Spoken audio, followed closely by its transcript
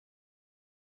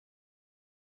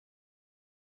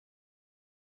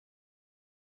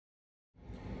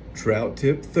Trout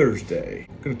Tip Thursday.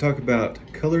 I'm going to talk about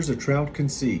colors a trout can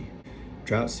see.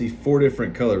 Trout see 4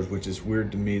 different colors, which is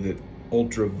weird to me that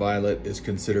ultraviolet is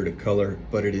considered a color,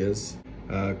 but it is.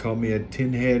 Call me a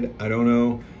tin head, I don't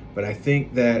know, but I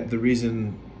think that the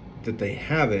reason that they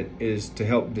have it is to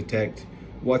help detect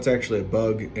what's actually a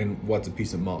bug and what's a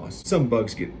piece of moss. Some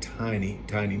bugs get tiny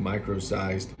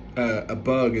micro-sized. A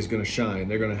bug is going to shine.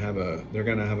 They're going to have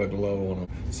a glow on them.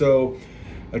 So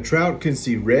a trout can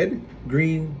see red,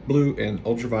 green, blue, and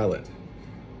ultraviolet.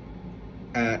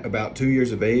 At about 2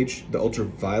 years of age, the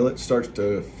ultraviolet starts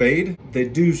to fade. They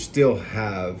do still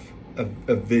have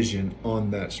a vision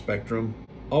on that spectrum.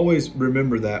 Always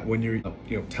remember that when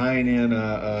you're tying in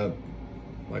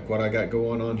like what I got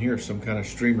going on here, some kind of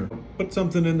streamer. Put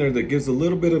something in there that gives a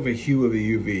little bit of a hue of a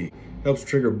UV. Helps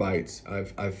trigger bites,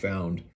 I've found.